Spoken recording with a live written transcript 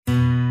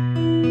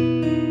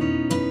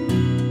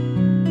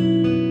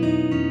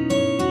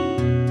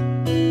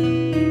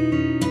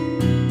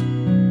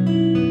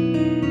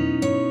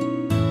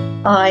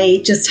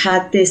I just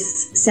had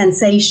this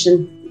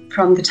sensation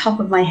from the top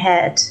of my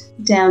head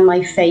down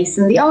my face.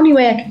 And the only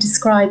way I could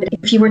describe it,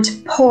 if you were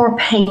to pour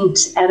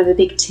paint out of a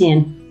big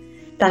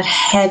tin, that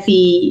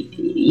heavy,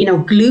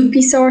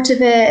 gloopy sort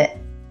of a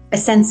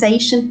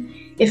sensation.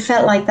 It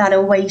felt like that,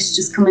 a weight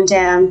just coming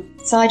down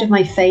the side of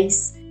my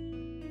face.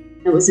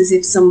 It was as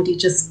if somebody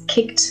just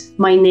kicked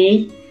my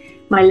knee,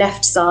 my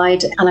left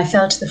side, and I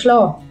fell to the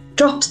floor.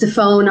 Dropped the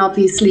phone,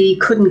 obviously,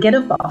 couldn't get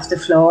up off the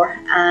floor.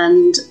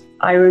 And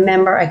I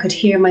remember I could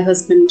hear my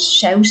husband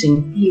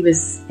shouting. He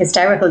was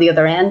hysterical the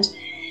other end.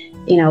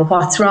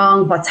 What's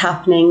wrong? What's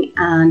happening?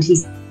 And he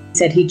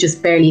said he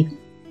just barely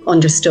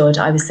understood.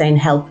 I was saying,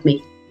 help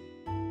me.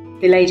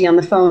 The lady on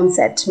the phone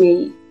said to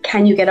me,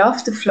 can you get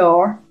off the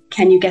floor?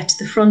 Can you get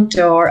to the front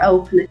door,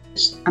 open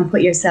it and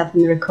put yourself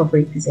in the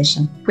recovery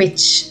position?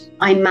 Which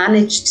I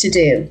managed to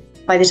do.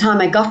 By the time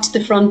I got to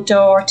the front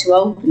door to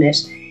open it,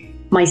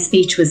 my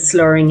speech was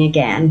slurring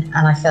again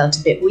and I felt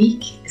a bit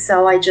weak.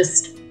 So I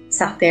just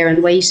sat there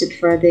and waited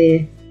for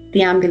the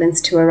ambulance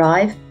to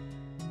arrive.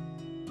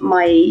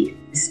 My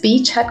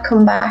speech had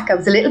come back. I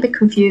was a little bit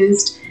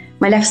confused.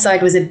 My left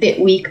side was a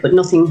bit weak, but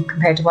nothing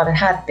compared to what it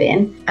had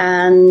been.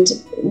 And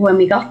when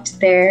we got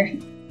there,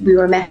 we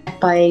were met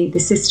by the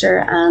sister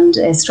and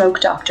a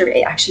stroke doctor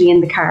actually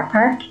in the car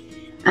park,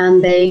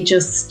 and they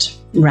just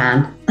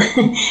ran.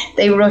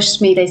 They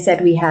rushed me. They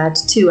said we had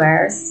 2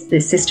 hours. The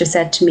sister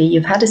said to me,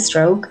 you've had a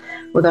stroke.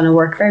 We're going to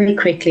work very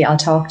quickly. I'll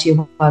talk to you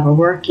while we're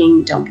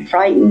working. Don't be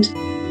frightened.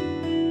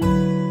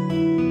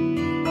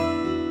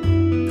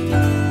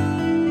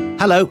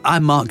 Hello,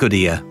 I'm Mark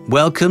Goodyear.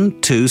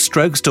 Welcome to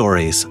Stroke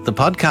Stories, the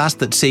podcast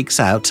that seeks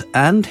out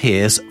and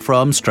hears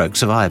from stroke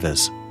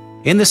survivors.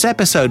 In this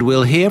episode,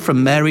 we'll hear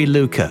from Mary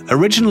Luca,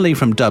 originally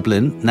from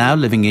Dublin, now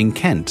living in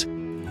Kent.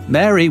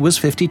 Mary was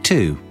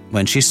 52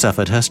 when she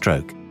suffered her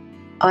stroke.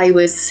 I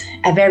was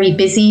a very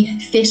busy,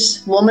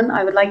 fit woman,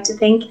 I would like to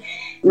think,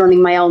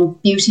 running my own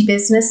beauty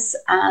business,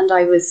 and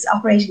I was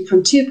operating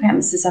from 2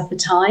 premises at the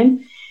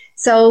time.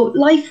 So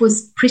life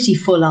was pretty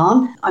full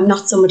on. I'm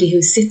not somebody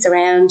who sits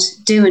around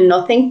doing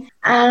nothing.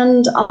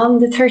 And on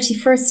the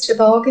 31st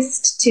of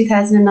August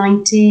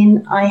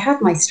 2019, I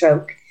had my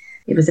stroke.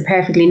 It was a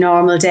perfectly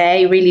normal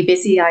day, really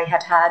busy. I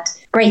had a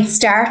great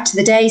start to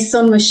the day.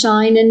 Sun was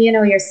shining,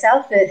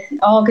 yourself.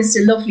 August,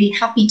 a lovely,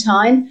 happy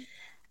time.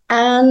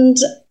 And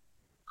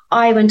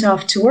I went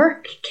off to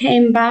work,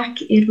 came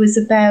back. It was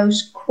about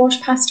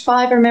 5:15.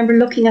 I remember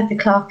looking at the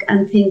clock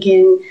and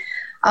thinking,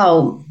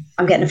 oh,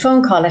 I'm getting a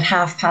phone call at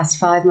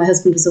 5:30. My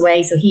husband was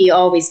away, so he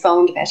always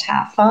phoned about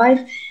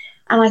 5:30.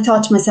 And I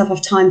thought to myself,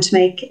 I've time to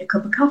make a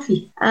cup of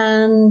coffee.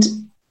 And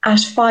at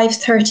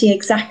 5:30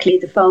 exactly,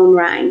 the phone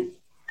rang.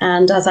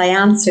 And as I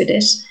answered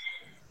it,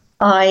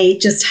 I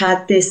just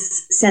had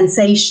this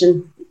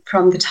sensation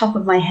from the top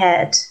of my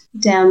head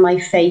down my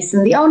face.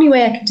 And the only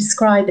way I could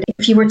describe it,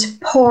 if you were to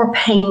pour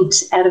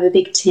paint out of a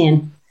big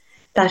tin,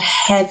 that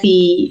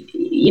heavy,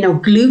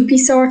 gloopy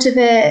sort of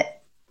a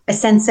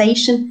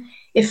sensation.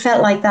 It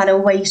felt like that, a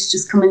weight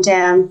just coming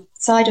down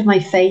the side of my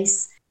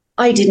face.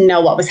 I didn't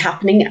know what was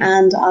happening.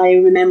 And I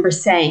remember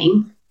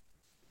saying,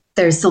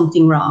 there's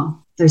something wrong.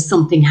 There's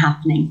something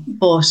happening.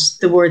 But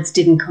the words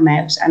didn't come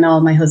out. And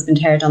all my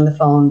husband heard on the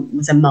phone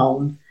was a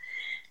moan.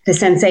 The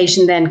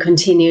sensation then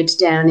continued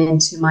down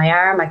into my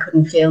arm. I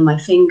couldn't feel my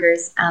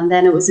fingers. And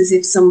then it was as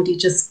if somebody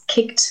just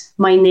kicked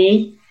my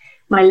knee,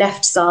 my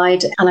left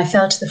side, and I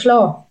fell to the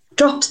floor.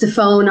 Dropped the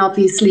phone,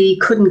 obviously,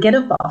 couldn't get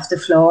up off the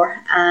floor.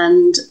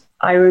 And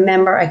I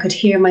remember I could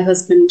hear my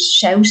husband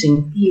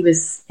shouting. He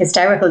was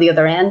hysterical the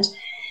other end.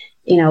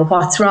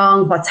 What's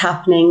wrong? What's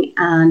happening?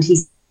 And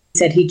he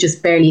said he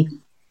just barely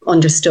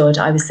understood.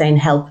 I was saying,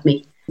 help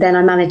me. Then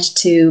I managed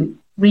to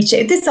reach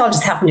it. This all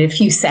just happened in a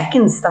few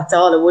seconds. That's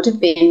all. It would have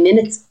been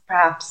minutes,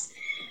 perhaps.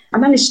 I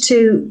managed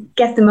to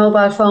get the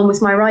mobile phone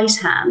with my right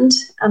hand,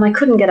 and I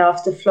couldn't get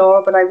off the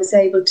floor, but I was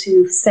able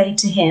to say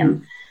to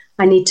him,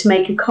 I need to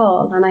make a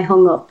call. And I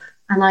hung up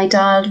and I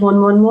dialed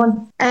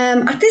 111.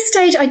 At this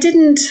stage, I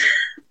don't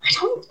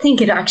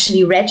think it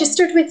actually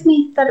registered with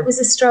me that it was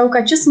a stroke.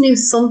 I just knew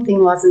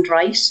something wasn't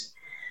right.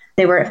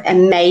 They were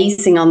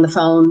amazing on the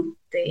phone.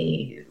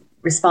 The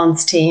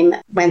response team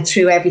went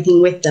through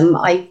everything with them.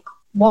 I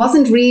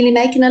wasn't really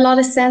making a lot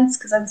of sense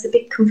because I was a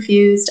bit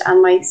confused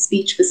and my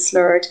speech was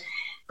slurred,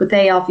 but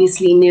they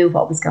obviously knew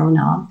what was going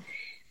on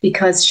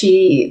because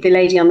the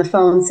lady on the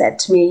phone said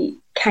to me,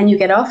 can you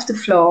get off the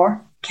floor?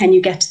 Can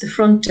you get to the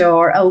front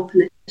door,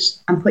 open it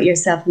and put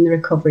yourself in the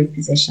recovery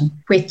position?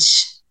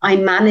 Which I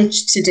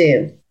managed to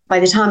do. By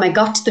the time I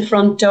got to the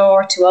front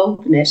door to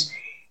open it,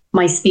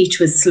 my speech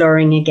was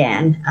slurring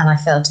again and I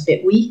felt a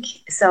bit weak.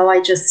 So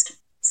I just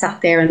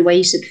sat there and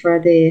waited for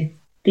the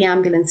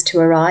ambulance to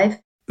arrive.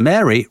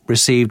 Mary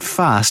received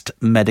fast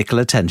medical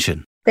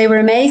attention. They were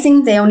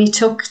amazing. They only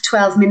took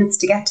 12 minutes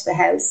to get to the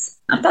house.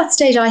 At that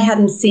stage, I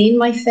hadn't seen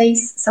my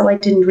face, so I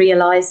didn't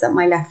realise that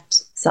my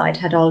left side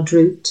had all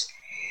drooped.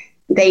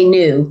 They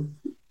knew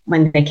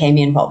when they came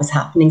in what was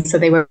happening, so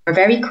they were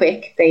very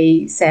quick.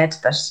 They said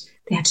that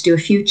they had to do a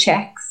few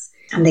checks.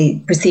 And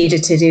they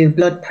proceeded to do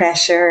blood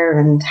pressure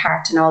and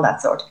heart and all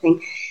that sort of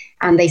thing.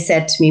 And they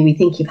said to me, "We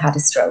think you've had a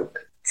stroke."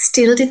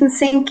 Still didn't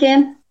sink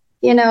in.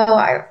 You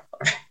know,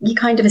 you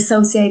kind of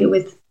associate it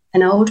with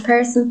an old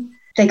person.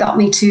 They got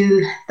me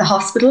to the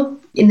hospital.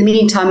 In the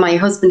meantime, my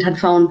husband had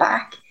phoned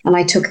back and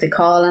I took the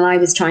call, and I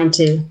was trying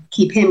to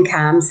keep him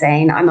calm,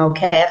 saying, "I'm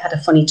okay, I've had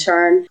a funny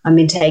turn, I'm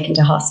been taken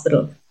to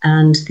hospital."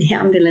 And the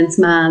ambulance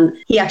man,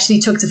 he actually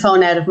took the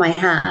phone out of my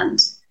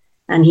hand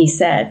and he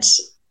said,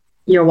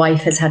 "Your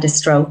wife has had a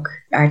stroke.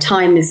 Our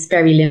time is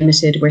very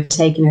limited. We're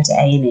taking her to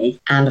A&E."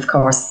 And of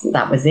course,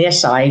 that was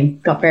it. I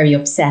got very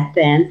upset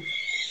then.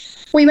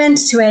 We went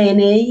to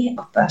A&E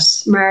up at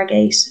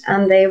Margate,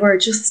 and they were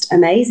just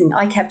amazing.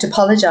 I kept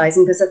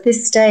apologising because at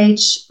this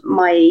stage,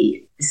 my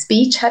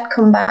speech had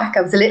come back.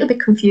 I was a little bit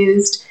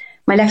confused.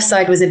 My left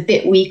side was a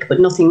bit weak,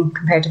 but nothing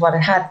compared to what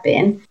it had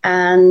been.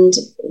 And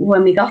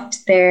when we got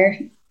there,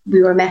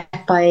 we were met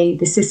by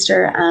the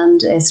sister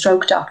and a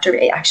stroke doctor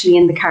actually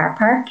in the car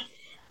park.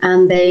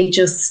 And they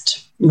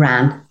just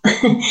ran.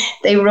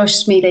 They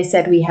rushed me. They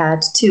said we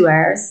had 2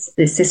 hours.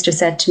 The sister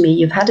said to me,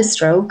 "You've had a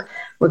stroke.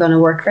 We're going to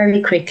work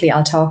very quickly.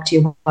 I'll talk to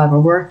you while we're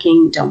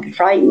working. Don't be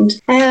frightened."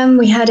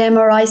 We had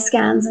MRI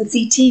scans and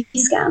CT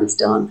scans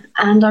done.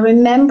 And I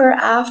remember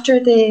after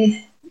I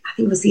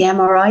think it was the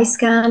MRI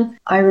scan,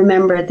 I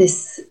remember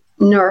this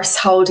nurse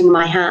holding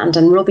my hand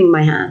and rubbing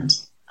my hand.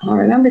 And I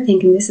remember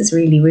thinking, this is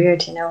really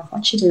weird. You know,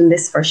 what's she doing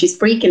this for? She's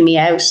freaking me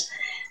out.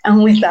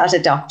 And with that, a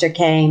doctor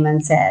came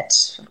and said,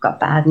 "I've got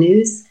bad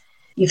news.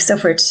 You've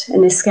suffered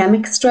an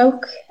ischemic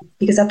stroke."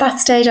 Because at that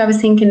stage, I was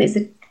thinking, is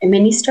it a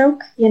mini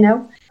stroke, you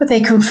know? But they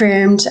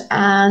confirmed,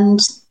 and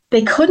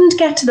they couldn't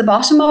get to the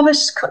bottom of it.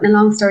 Cutting a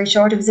long story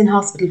short, I was in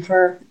hospital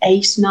for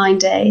 8-9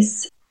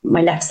 days.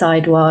 My left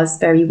side was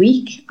very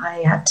weak. I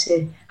had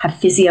to have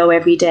physio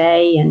every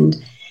day, and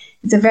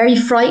it's a very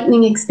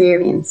frightening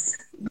experience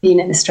being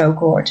in the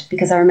stroke ward,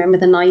 because I remember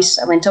the night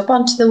I went up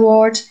onto the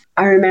ward,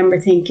 I remember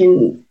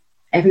thinking,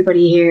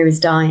 everybody here is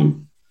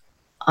dying.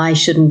 I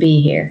shouldn't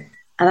be here.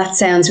 And that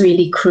sounds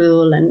really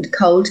cruel and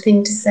cold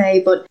thing to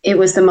say, but it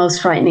was the most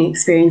frightening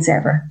experience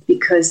ever,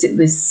 because it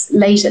was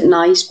late at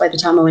night by the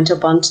time I went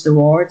up onto the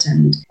ward,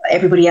 and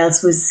everybody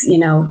else was, you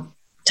know,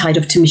 tied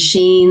up to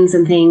machines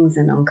and things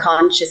and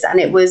unconscious. And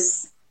it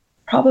was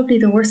probably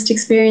the worst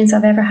experience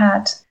I've ever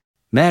had.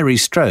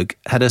 Mary's stroke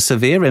had a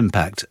severe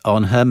impact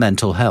on her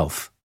mental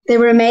health. They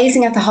were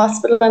amazing at the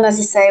hospital. And as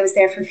I say, I was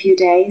there for a few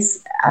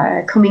days.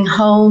 Coming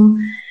home,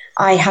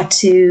 I had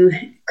to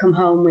come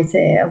home with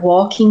a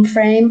walking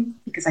frame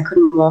because I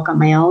couldn't walk on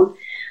my own.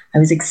 I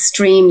was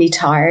extremely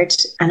tired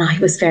and I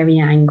was very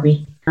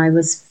angry. I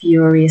was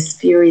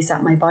furious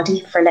at my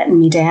body for letting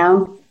me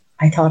down.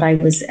 I thought I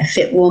was a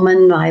fit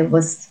woman. I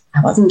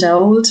wasn't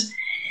old.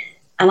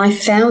 And I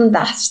found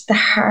that the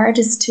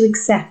hardest to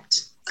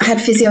accept. I had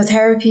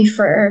physiotherapy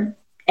for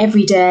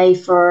every day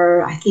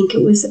for, I think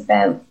it was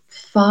about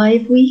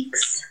 5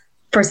 weeks.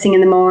 First thing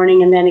in the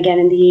morning and then again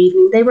in the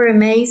evening. They were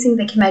amazing.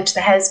 They came out to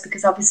the house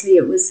because obviously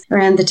it was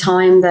around the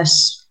time that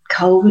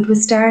COVID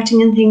was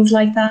starting and things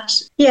like that.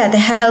 Yeah, the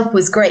help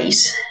was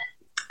great.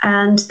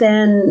 And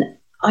then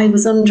I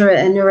was under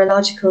a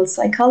neurological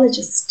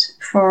psychologist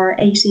for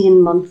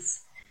 18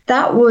 months.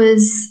 That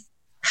was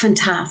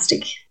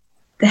fantastic.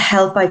 The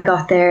help I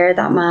got there,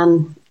 that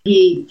man,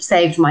 he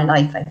saved my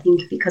life, I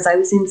think, because I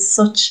was in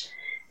such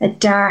a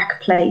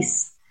dark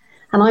place.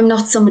 And I'm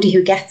not somebody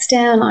who gets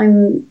down.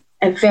 I'm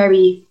a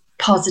very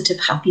positive,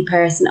 happy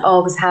person,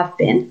 always have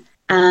been.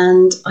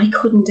 And I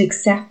couldn't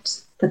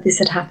accept that this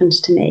had happened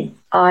to me.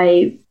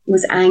 I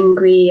was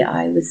angry.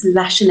 I was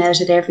lashing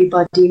out at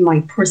everybody.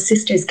 My poor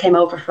sisters came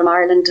over from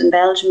Ireland and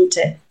Belgium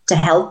to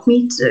help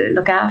me, to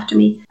look after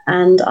me.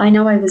 And I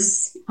know I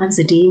was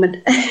a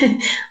demon.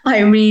 I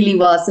really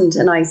wasn't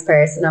a nice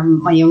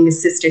person. My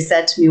youngest sister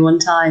said to me one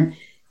time,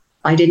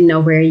 "I didn't know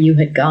where you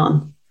had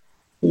gone."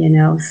 You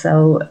know,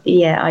 so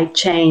yeah, I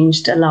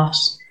changed a lot.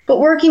 But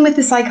working with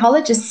the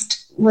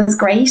psychologist was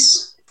great.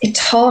 It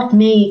taught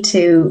me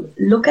to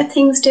look at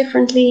things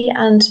differently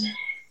and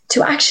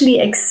to actually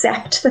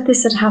accept that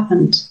this had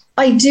happened.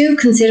 I do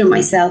consider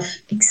myself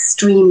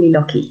extremely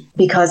lucky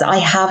because I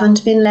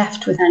haven't been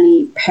left with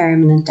any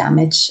permanent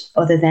damage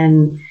other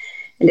than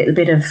a little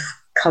bit of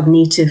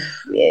cognitive.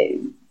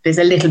 There's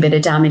a little bit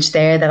of damage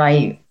there that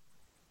I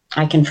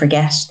can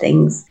forget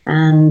things.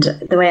 And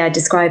the way I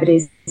describe it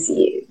is,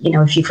 you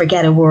know, if you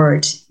forget a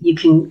word, you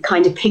can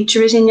kind of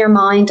picture it in your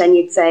mind and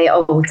you'd say,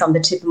 oh, it's on the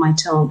tip of my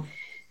tongue.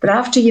 But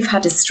after you've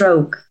had a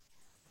stroke,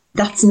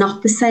 that's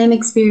not the same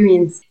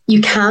experience.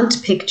 You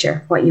can't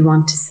picture what you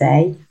want to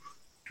say.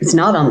 It's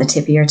not on the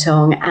tip of your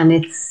tongue, and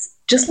it's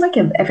just like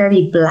a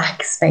very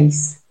black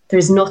space.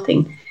 There's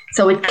nothing.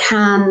 So it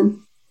can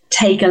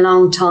take a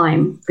long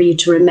time for you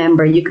to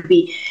remember. You could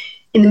be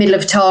in the middle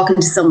of talking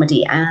to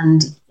somebody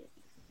and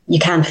you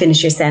can't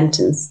finish your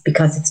sentence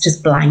because it's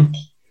just blank.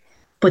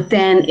 But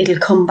then it'll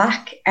come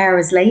back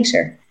hours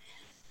later.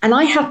 And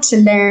I had to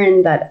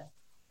learn that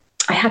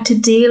I had to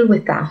deal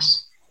with that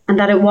and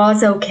that it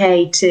was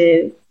okay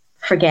to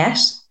forget.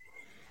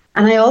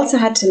 And I also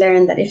had to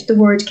learn that if the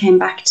word came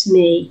back to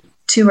me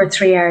 2 or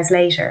 3 hours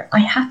later, I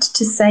had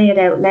to say it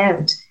out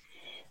loud.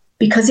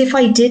 Because if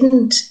I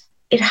didn't,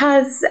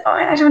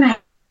 I don't know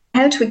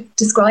how to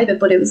describe it,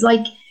 but it was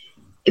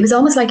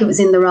almost like it was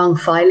in the wrong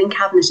filing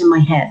cabinet in my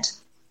head.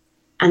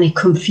 And it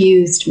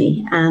confused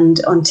me. And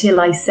until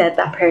I said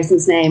that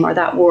person's name or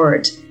that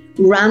word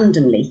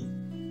randomly,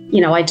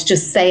 I'd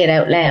just say it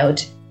out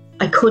loud.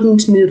 I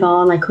couldn't move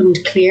on. I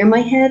couldn't clear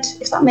my head,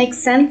 if that makes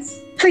sense.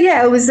 So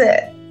yeah, it was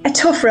a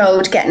tough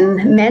road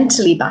getting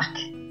mentally back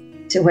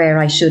to where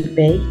I should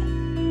be.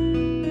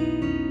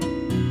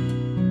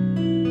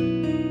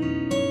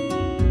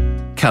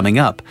 Coming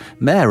up,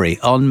 Mary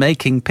on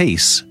making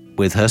peace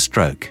with her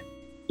stroke.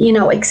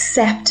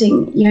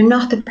 Accepting you're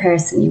not the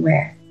person you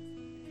were.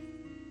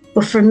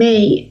 But for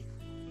me,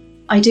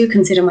 I do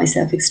consider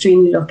myself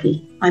extremely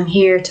lucky. I'm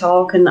here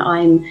talking,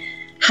 I'm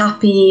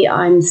happy,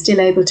 I'm still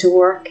able to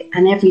work.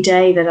 And every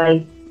day that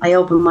I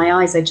open my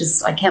eyes,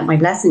 I count my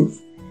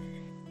blessings.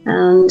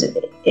 And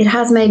it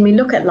has made me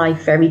look at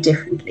life very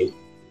differently,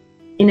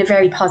 in a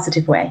very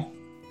positive way.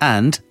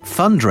 And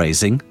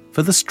fundraising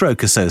for the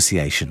Stroke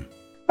Association.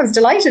 I was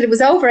delighted. It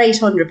was over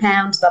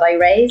 £800 that I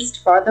raised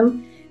for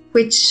them,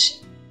 which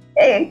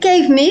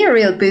gave me a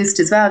real boost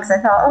as well, because I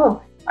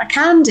thought, I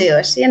can do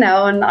it,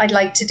 and I'd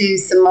like to do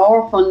some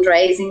more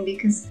fundraising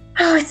because,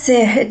 it's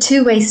a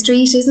two-way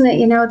street, isn't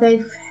it?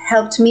 They've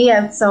helped me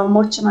out so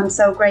much and I'm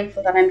so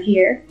grateful that I'm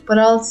here, but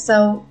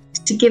also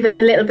to give a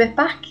little bit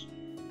back.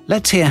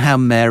 Let's hear how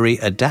Mary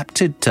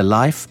adapted to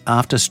life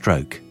after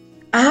stroke.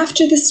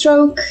 After the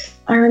stroke,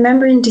 I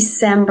remember in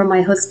December,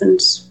 my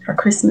husband for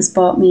Christmas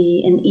bought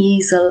me an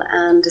easel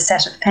and a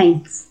set of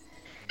paints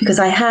because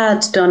I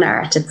had done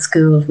art at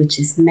school, which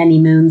is many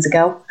moons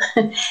ago.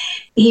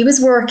 He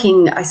was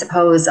working, I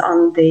suppose,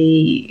 on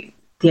the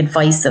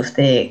advice of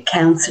the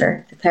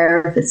counsellor, the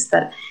therapist,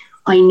 that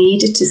I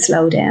needed to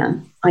slow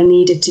down. I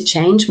needed to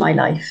change my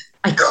life.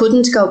 I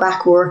couldn't go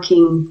back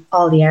working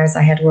all the hours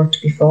I had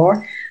worked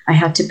before. I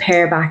had to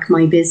pare back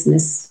my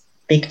business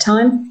big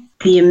time.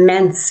 The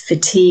immense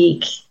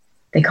fatigue,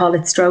 they call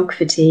it stroke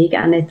fatigue,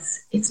 and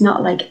it's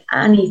not like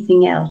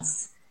anything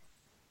else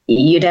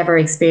you'd ever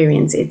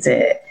experience. It's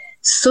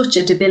such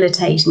a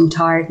debilitating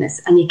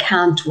tiredness, and you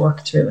can't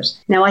work through it.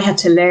 Now, I had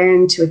to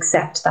learn to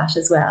accept that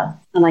as well,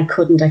 and I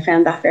couldn't. I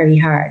found that very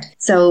hard.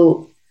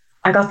 So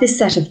I got this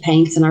set of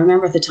paints, and I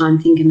remember at the time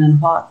thinking,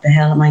 and what the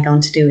hell am I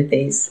going to do with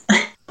these?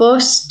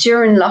 But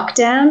during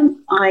lockdown,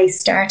 I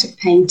started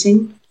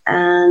painting,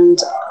 and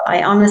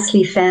I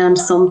honestly found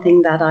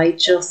something that I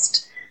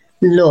just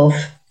love.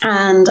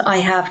 And I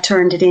have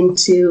turned it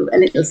into a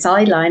little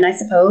sideline, I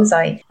suppose.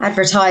 I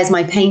advertise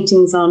my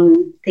paintings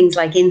on things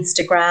like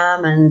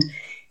Instagram, and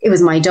it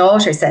was my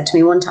daughter said to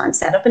me one time,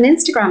 set up an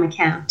Instagram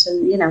account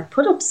and,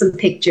 put up some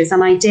pictures.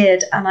 And I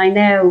did. And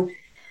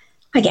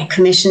I get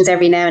commissions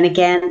every now and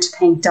again to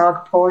paint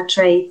dog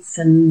portraits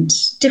and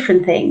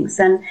different things.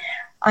 And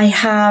I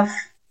have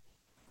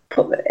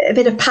put a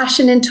bit of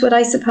passion into it,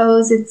 I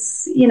suppose.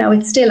 It's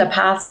still a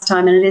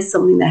pastime, and it is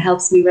something that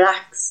helps me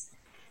relax.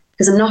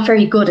 Because I'm not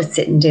very good at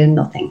sitting doing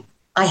nothing.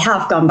 I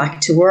have gone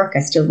back to work.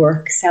 I still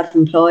work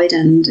self-employed,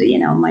 and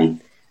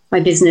my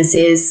business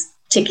is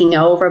ticking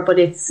over, but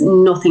it's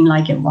nothing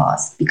like it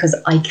was because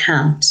I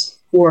can't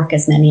work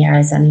as many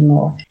hours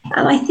anymore.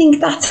 And I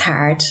think that's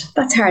hard.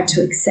 That's hard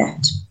to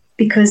accept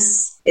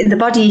because the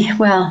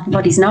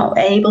body's not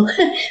able,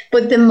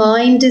 but the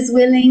mind is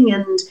willing,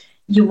 and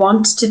you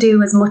want to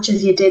do as much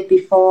as you did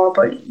before,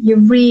 but you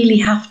really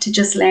have to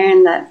just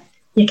learn that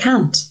you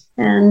can't.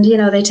 And,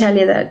 they tell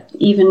you that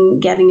even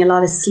getting a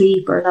lot of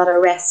sleep or a lot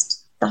of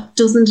rest, that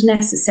doesn't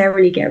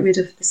necessarily get rid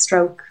of the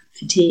stroke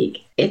fatigue.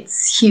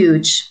 It's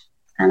huge.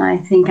 And I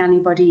think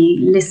anybody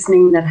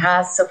listening that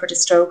has suffered a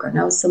stroke or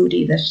knows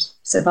somebody that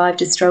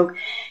survived a stroke,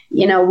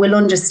 will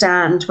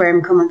understand where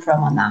I'm coming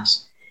from on that.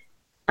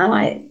 And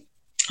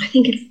I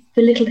think it's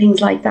the little things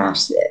like that,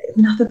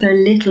 not that they're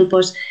little,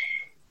 but,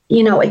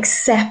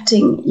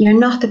 accepting you're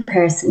not the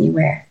person you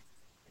were.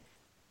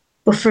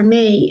 But for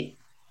me,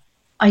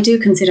 I do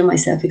consider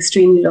myself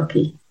extremely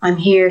lucky. I'm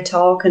here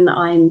talking,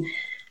 I'm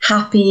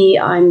happy,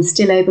 I'm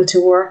still able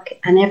to work.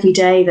 And every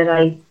day that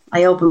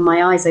I open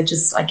my eyes,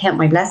 I count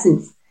my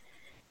blessings.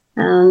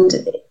 And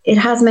it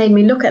has made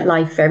me look at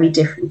life very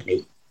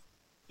differently,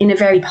 in a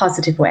very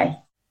positive way.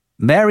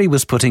 Mary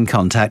was put in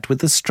contact with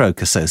the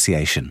Stroke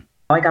Association.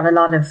 I got a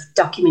lot of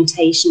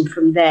documentation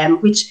from them,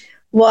 which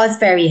was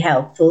very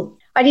helpful.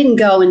 I didn't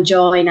go and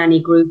join any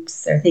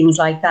groups or things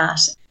like that.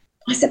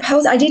 I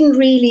suppose I didn't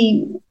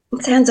really...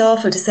 It sounds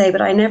awful to say,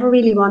 but I never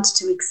really wanted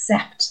to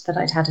accept that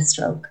I'd had a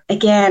stroke.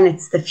 Again,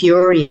 it's the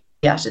fury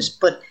at it,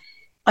 but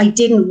I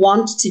didn't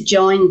want to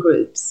join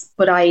groups.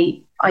 But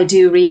I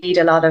do read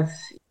a lot of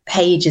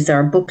pages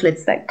or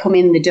booklets that come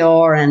in the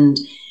door, and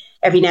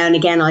every now and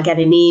again I'll get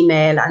an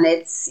email, and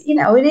it's,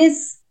 it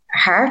is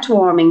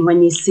heartwarming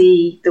when you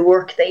see the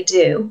work they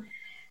do.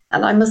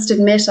 And I must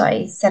admit,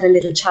 I set a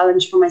little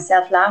challenge for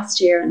myself last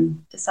year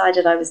and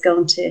decided I was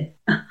going to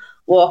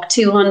walk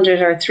 200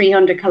 or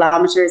 300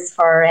 kilometres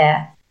for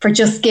for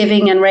Just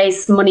Giving and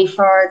raise money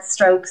for the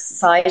Stroke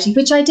Society,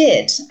 which I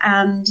did.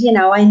 And,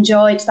 I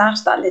enjoyed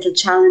that little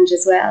challenge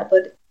as well.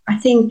 But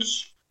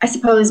I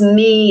suppose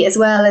me, as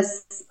well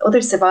as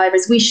other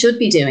survivors, we should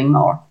be doing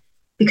more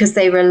because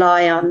they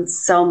rely on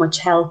so much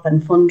help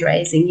and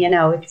fundraising.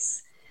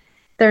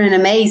 They're an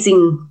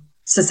amazing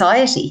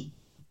society.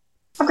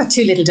 I've got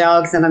 2 little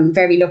dogs and I'm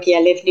very lucky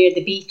I live near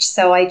the beach.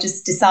 So I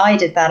just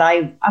decided that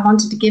I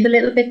wanted to give a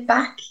little bit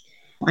back.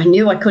 I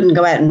knew I couldn't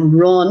go out and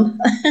run,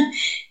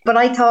 but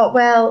I thought,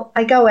 well,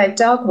 I go out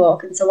dog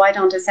walking, so why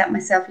don't I set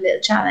myself a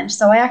little challenge?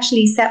 So I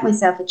actually set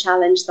myself a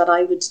challenge that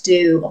I would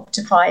do up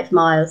to 5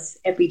 miles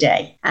every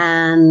day,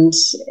 and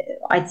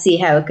I'd see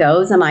how it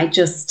goes. And I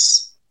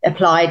just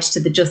applied to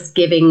the Just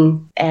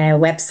Giving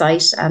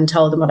website and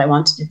told them what I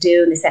wanted to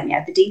do, and they sent me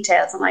out the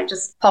details, and I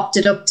just popped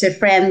it up to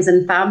friends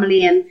and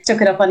family and took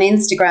it up on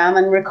Instagram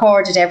and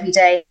recorded every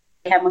day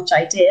how much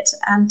I did.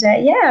 And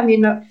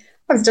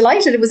I was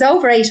delighted. It was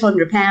over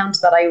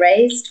 £800 that I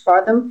raised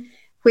for them,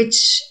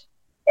 which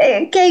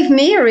gave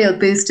me a real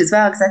boost as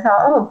well, because I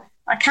thought,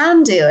 I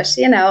can do it,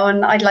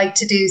 and I'd like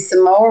to do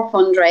some more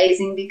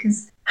fundraising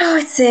because,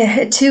 it's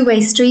a two-way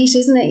street,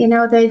 isn't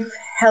it? They've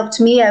helped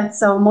me out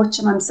so much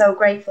and I'm so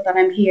grateful that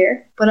I'm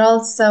here, but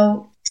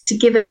also to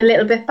give a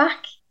little bit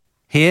back.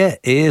 Here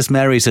is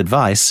Mary's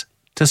advice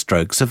to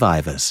stroke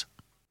survivors.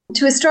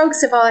 To a stroke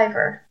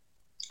survivor,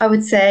 I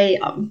would say,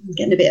 I'm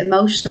getting a bit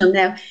emotional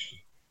now,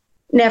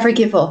 never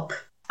give up.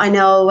 I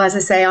know, as I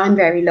say, I'm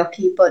very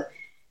lucky, but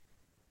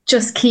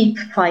just keep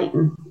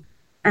fighting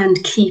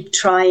and keep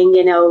trying.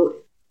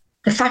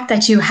 The fact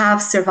that you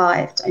have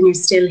survived and you're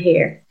still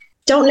here,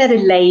 don't let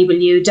it label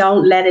you.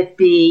 Don't let it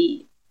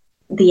be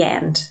the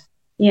end.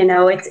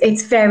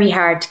 It's very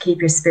hard to keep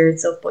your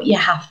spirits up, but you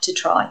have to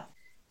try.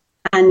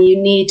 And you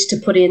need to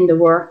put in the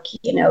work,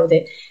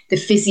 the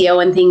physio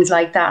and things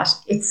like that.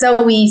 It's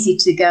so easy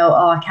to go,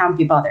 I can't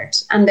be bothered.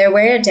 And there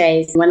were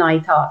days when I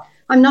thought,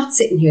 I'm not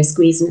sitting here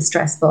squeezing a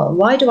stress ball.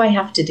 Why do I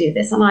have to do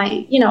this? And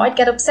I'd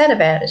get upset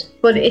about it.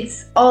 But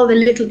it's all the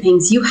little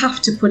things. You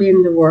have to put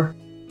in the work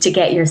to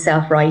get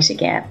yourself right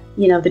again.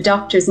 The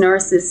doctors,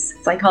 nurses,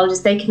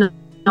 psychologists, they can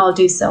all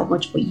do so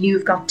much, but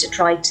you've got to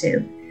try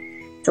too.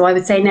 So I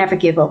would say never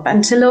give up.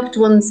 And to loved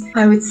ones,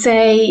 I would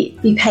say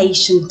be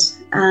patient.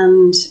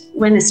 And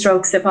when a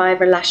stroke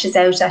survivor lashes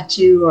out at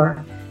you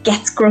or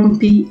gets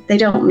grumpy, they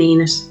don't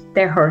mean it.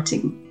 They're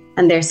hurting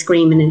and they're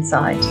screaming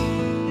inside.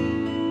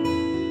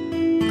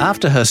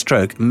 After her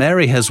stroke,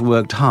 Mary has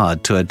worked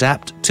hard to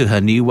adapt to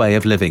her new way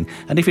of living.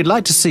 And if you'd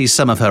like to see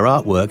some of her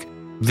artwork,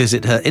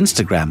 visit her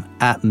Instagram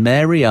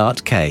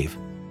 @MaryArtCave.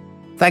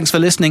 Thanks for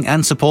listening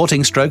and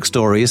supporting Stroke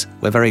Stories.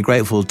 We're very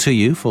grateful to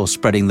you for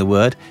spreading the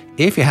word.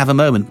 If you have a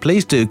moment,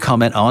 please do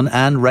comment on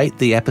and rate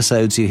the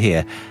episodes you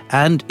hear.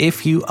 And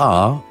if you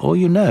are, or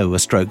a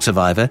stroke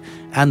survivor,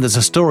 and there's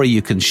a story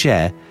you can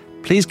share,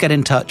 please get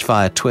in touch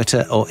via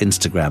Twitter or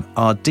Instagram.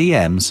 Our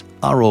DMs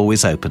are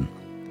always open.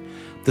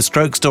 The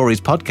Stroke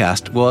Stories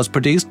podcast was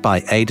produced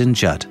by Aidan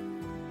Judd.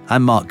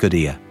 I'm Mark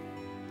Goodyear.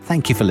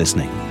 Thank you for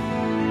listening.